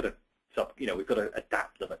got to. We've got to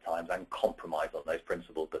adapt them at times and compromise on those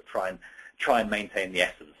principles, but try and maintain the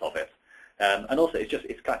essence of it. And also,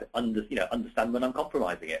 it's kind of understand when I'm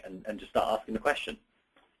compromising it, and just start asking the question.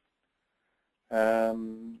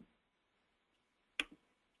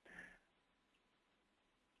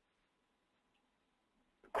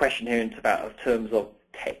 Question here in terms of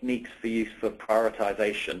techniques for use for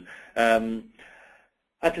prioritization, and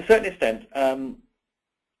to a certain extent.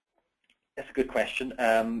 That's a good question.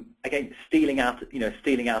 Again, stealing out of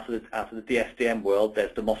the DSDM world,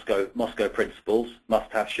 there's the Moscow principles: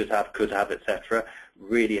 must have, should have, could have, etc.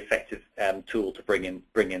 Really effective tool to bring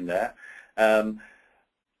in there.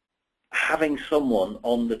 Having someone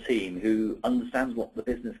on the team who understands what the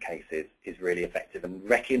business case is really effective, and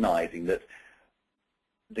recognizing that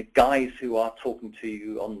the guys who are talking to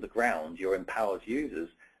you on the ground, your empowered users,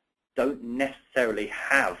 don't necessarily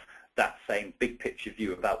have that same big picture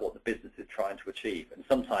view about what the business is trying to achieve. And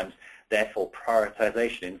sometimes, therefore,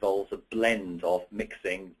 prioritization involves a blend of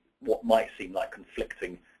mixing what might seem like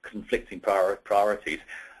conflicting priorities.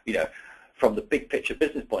 You know, from the big picture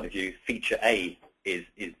business point of view, feature A is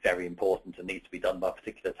very important and needs to be done by a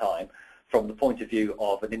particular time. From the point of view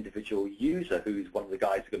of an individual user who's one of the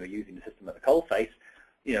guys who's going to be using the system at the coalface,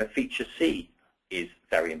 you know, feature C is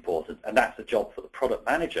very important, and that's a job for the product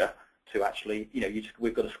manager to actually, you know,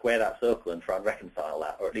 we've got to square that circle and try and reconcile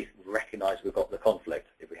that, or at least recognize we've got the conflict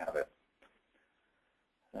if we have it.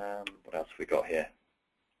 What else have we got here?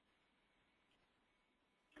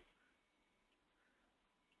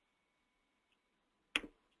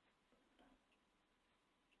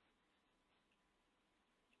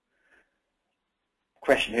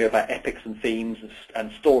 Question here about epics and themes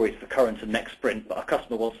and stories for current and next sprint, but our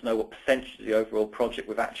customer wants to know what percentage of the overall project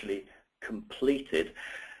we've actually completed.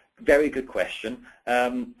 Very good question,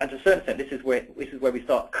 and to a certain extent, this is where we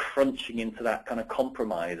start crunching into that kind of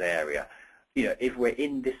compromise area. You know, if we're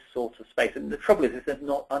in this sort of space, and the trouble is, it's a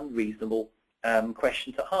not unreasonable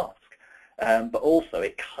question to ask, but also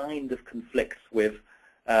it kind of conflicts with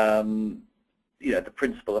you know, the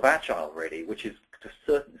principle of Agile, really, which is, to a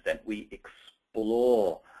certain extent, we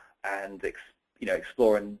explore and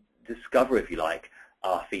explore and discover, if you like,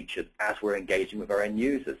 our features as we're engaging with our end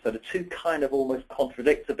users. So the two kind of almost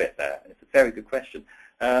contradict a bit there, and it's a very good question.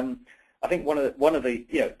 I think one of the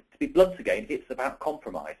you know, to be blunt again, it's about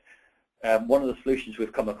compromise. One of the solutions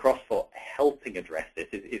we've come across for helping address this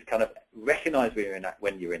is kind of recognize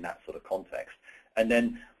when you're in that sort of context, and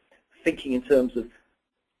then thinking in terms of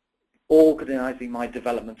organizing my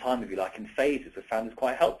development time, if you like, in phases. I found is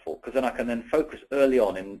quite helpful, because then I can then focus early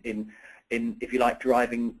on in if you like,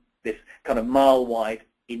 driving this kind of mile-wide,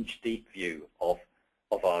 inch-deep view of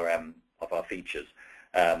our features,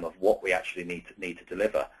 of what we actually need to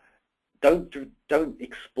deliver. Don't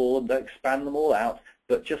explore them, don't expand them all out,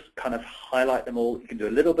 but just kind of highlight them all. You can do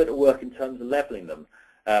a little bit of work in terms of leveling them.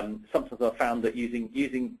 Sometimes I've found that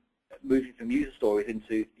moving from user stories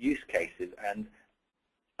into use cases and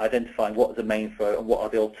identifying what is the main flow and what are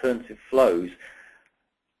the alternative flows,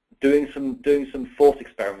 doing some thought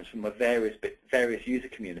experiments from a various user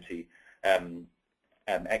community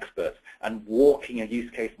experts, and walking a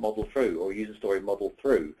use case model through, or a user story model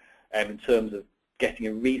through, in terms of getting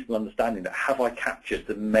a reasonable understanding that have I captured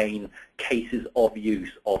the main cases of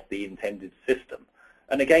use of the intended system.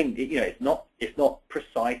 And again, you know, it's not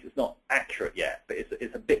precise, it's not accurate yet, but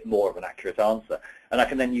it's a bit more of an accurate answer, and I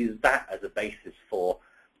can then use that as a basis for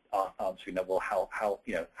answering that. Well, how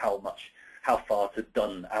far to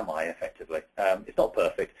done am I effectively? It's not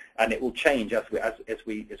perfect, and it will change as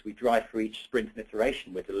we drive through each sprint and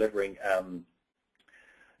iteration. We're delivering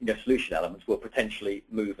you know, solution elements. We'll potentially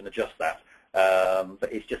move and adjust that,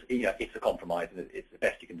 but it's just, you know, it's a compromise, and it's the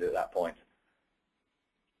best you can do at that point.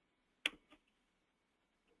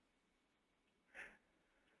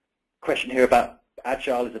 Question here about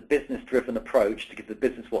Agile is a business-driven approach to give the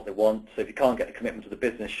business what they want. So if you can't get the commitment to the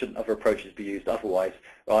business, shouldn't other approaches be used? Otherwise,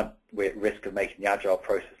 right, we're at risk of making the Agile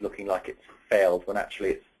process looking like it's failed, when actually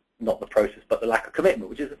it's not the process but the lack of commitment,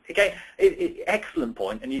 which is, again, excellent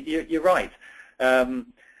point, and you're right.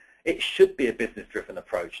 It should be a business-driven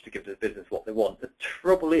approach to give the business what they want. The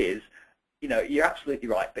trouble is, you know, you're absolutely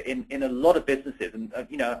right, but in a lot of businesses, and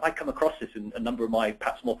you know, I come across this in a number of my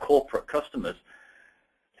perhaps more corporate customers,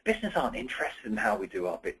 business aren't interested in how we do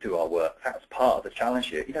our work. That's part of the challenge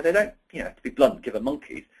here. You know, they don't, you know, to be blunt, give a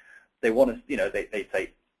monkeys. They want to, you know, they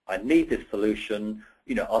say, I need this solution.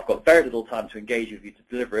 You know, I've got very little time to engage with you to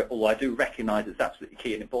deliver it, although I do recognize it's absolutely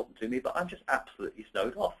key and important to me, but I'm just absolutely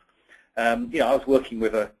snowed off. You know, I was working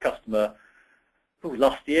with a customer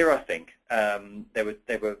last year, I think. They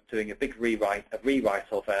were doing a big rewrite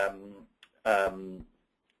of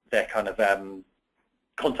their kind of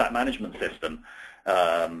contact management system,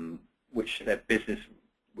 which their business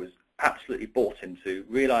was absolutely bought into,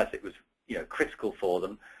 realized it was, you know, critical for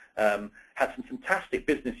them, had some fantastic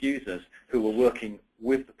business users who were working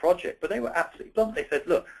with the project, but they were absolutely blunt. They said,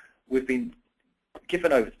 look, we've been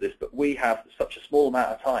given over to this, but we have such a small amount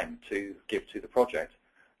of time to give to the project.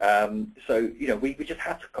 So, you know, we just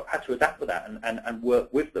had to adapt with that and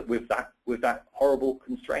work with that horrible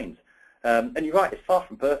constraint. And you're right, it's far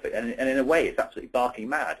from perfect, and in a way it's absolutely barking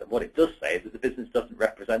mad. And what it does say is that the business doesn't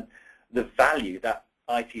represent the value that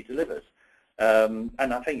IT delivers. And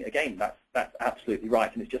I think, again, that's absolutely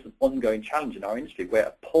right, and it's just an ongoing challenge in our industry. We're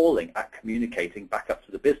appalling at communicating back up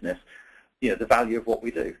to the business, the value of what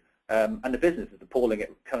we do. And the business is appalling at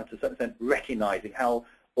kind of, to a certain extent, recognizing how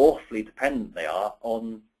awfully dependent they are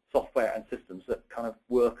on software and systems that kind of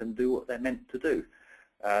work and do what they're meant to do.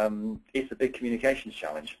 It's a big communications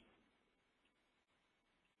challenge.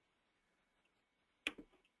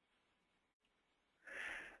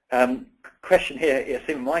 Question here, a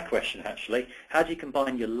CMMI question actually. How do you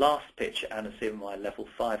combine your last pitch and a CMMI level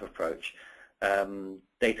 5 approach?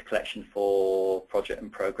 Data collection for project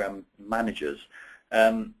and program managers.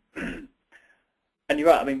 And you're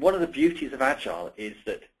right, I mean, one of the beauties of Agile is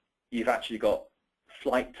that you've actually got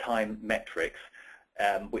flight time metrics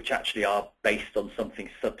which actually are based on something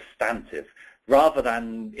substantive. Rather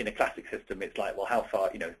than in a classic system, it's like, well, how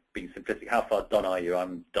far, being simplistic, how far done are you?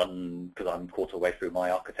 I'm done because I'm a quarter way through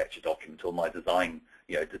my architecture document or my design,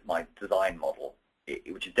 my design model,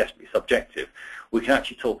 which is definitely subjective. We can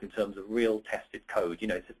actually talk in terms of real tested code,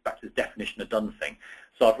 it's back to the definition of done thing.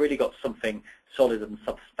 So I've really got something solid and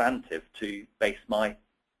substantive to base my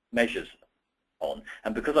measures on.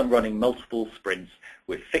 And because I'm running multiple sprints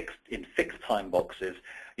with fixed time boxes,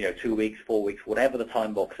 2 weeks, 4 weeks, whatever the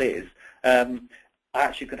time box is, I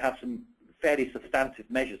actually can have some fairly substantive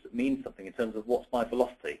measures that mean something in terms of what's my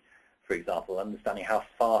velocity, for example, understanding how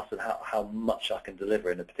fast and how much I can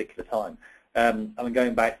deliver in a particular time. I mean,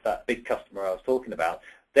 going back to that big customer I was talking about,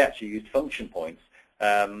 they actually used function points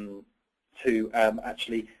to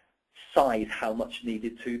actually size how much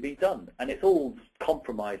needed to be done. And it's all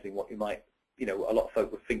compromising what you might, a lot of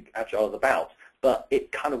folk would think Agile is about. But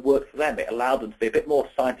it kind of worked for them. It allowed them to be a bit more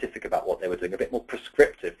scientific about what they were doing, a bit more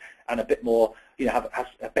prescriptive, and a bit more, have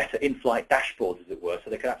a better in-flight dashboard, as it were, so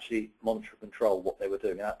they could actually monitor and control what they were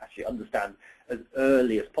doing and actually understand as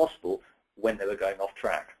early as possible when they were going off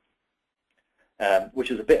track. Which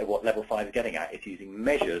is a bit of what Level 5 is getting at. It's using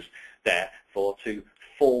measures there to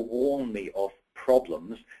forewarn me of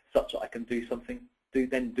problems such that I can do something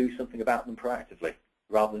about them proactively,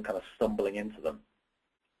 rather than kind of stumbling into them.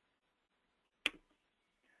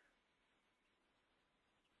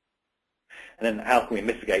 And then how can we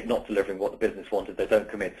mitigate not delivering what the business wanted they don't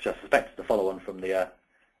commit, which I suspect is the follow-on from the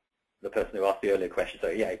person who asked the earlier question. So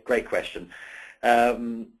yeah, great question. How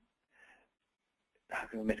can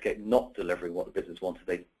we mitigate not delivering what the business wanted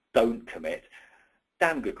they don't commit?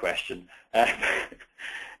 Damn good question. And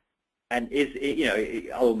I'll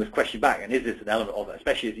almost question back, and is this an element of,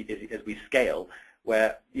 especially as we scale,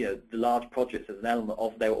 where the large projects as an element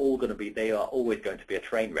of they are always going to be a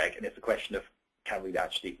train wreck, and it's a question of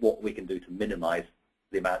what we can do to minimize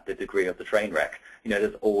the degree of the train wreck.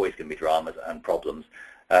 There's always going to be dramas and problems,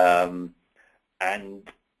 and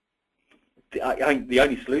I think the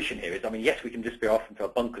only solution here is, yes, we can disappear off into our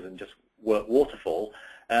bunkers and just work waterfall,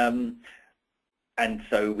 and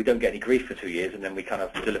so we don't get any grief for 2 years, and then we kind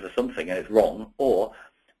of deliver something and it's wrong, or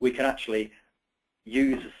we can actually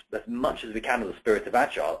use as much as we can of the spirit of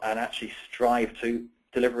Agile and actually strive to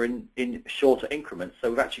deliver in shorter increments. So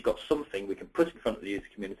we've actually got something we can put in front of the user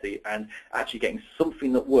community, and actually getting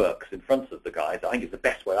something that works in front of the guys. I think it's the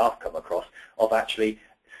best way I've come across of actually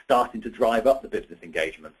starting to drive up the business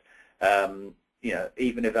engagement.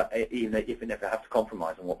 Even if I have to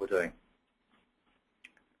compromise on what we're doing.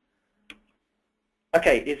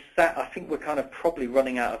 Okay, I think we're kind of probably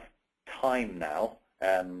running out of time now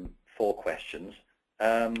for questions.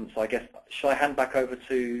 So I guess, shall I hand back over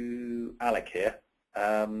to Alec here,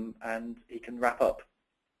 and he can wrap up.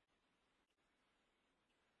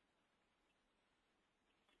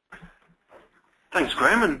 Thanks,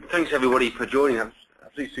 Graham, and thanks everybody for joining us.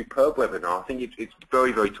 Absolutely superb webinar. I think it's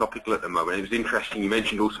very, very topical at the moment. It was interesting. You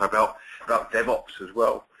mentioned also about DevOps as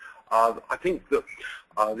well. I think that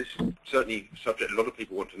this is certainly a subject a lot of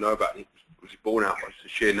people want to know about. It was borne out by the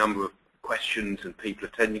sheer number of questions and people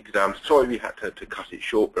attending today. I'm sorry we had to cut it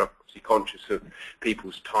short, but I'm obviously conscious of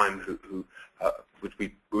people's time who would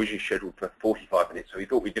be originally scheduled for 45 minutes. So we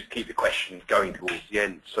thought we'd just keep the questions going towards the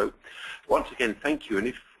end. So once again, thank you. And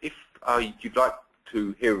if you'd like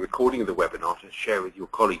to hear a recording of the webinar to share with your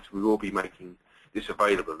colleagues, we will be making this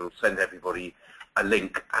available, and we'll send everybody a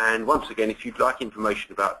link. And once again, if you'd like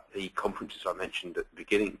information about the conferences I mentioned at the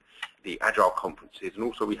beginning, the Agile conferences, and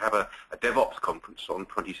also we have a DevOps conference on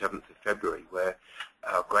 27th of February where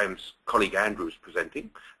Graham's colleague Andrew is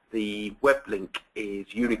presenting. The web link is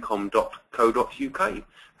unicom.co.uk,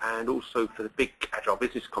 and also for the big Agile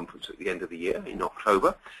Business Conference at the end of the year in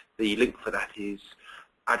October, the link for that is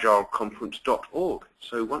agileconference.org.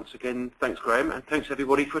 So once again, thanks Graham, and thanks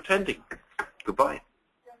everybody for attending. Goodbye.